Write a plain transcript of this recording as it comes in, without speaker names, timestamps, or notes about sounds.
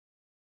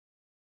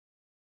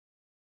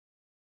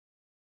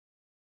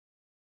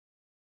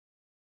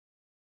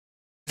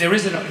there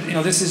is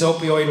this is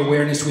Opioid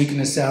Awareness Week in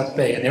the South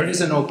Bay, and there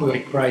is an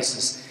opioid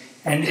crisis.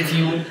 And if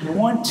you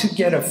want to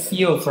get a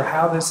feel for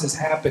how this has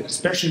happened,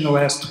 especially in the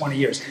last 20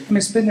 years, I mean,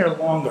 it's been there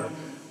longer,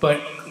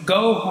 but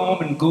go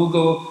home and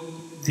Google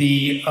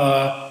the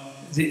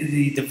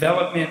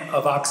development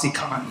of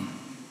OxyContin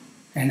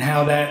and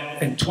how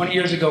that, and 20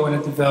 years ago when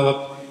it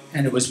developed,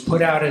 and it was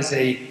put out as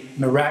a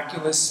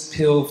miraculous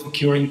pill for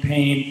curing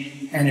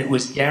pain, and it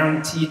was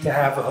guaranteed to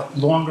have a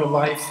longer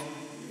life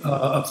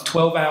of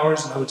 12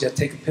 hours. In other words, you had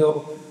to take a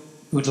pill,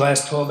 it would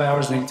last 12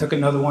 hours, and then you took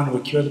another one, it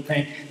would cure the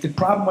pain. The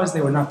problem was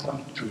they were not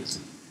telling the truth.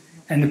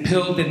 And the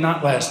pill did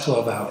not last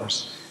 12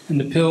 hours. And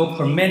the pill,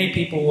 for many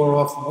people, wore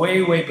off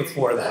way, way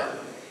before that.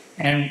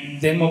 And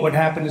then what would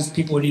happen is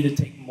people would either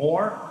take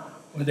more,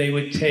 or they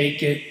would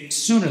take it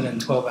sooner than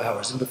 12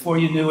 hours. And before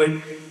you knew it,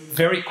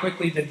 very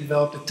quickly they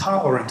developed a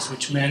tolerance,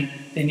 which meant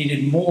they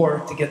needed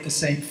more to get the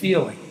same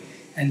feeling.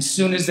 And as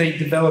soon as they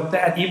developed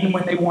that, even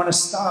when they want to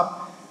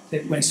stop,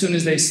 as soon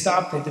as they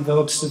stop, they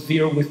develop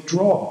severe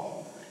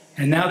withdrawal.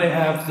 And now they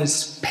have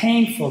this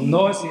painful,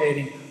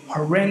 nauseating,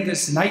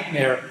 horrendous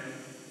nightmare.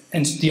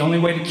 And the only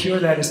way to cure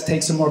that is to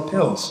take some more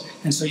pills.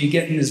 And so you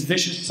get in this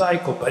vicious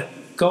cycle. But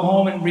go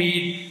home and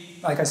read,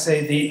 like I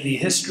say, the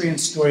history and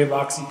story of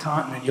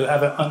OxyContin, and you'll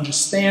have an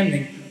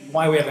understanding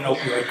why we have an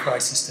opioid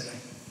crisis today.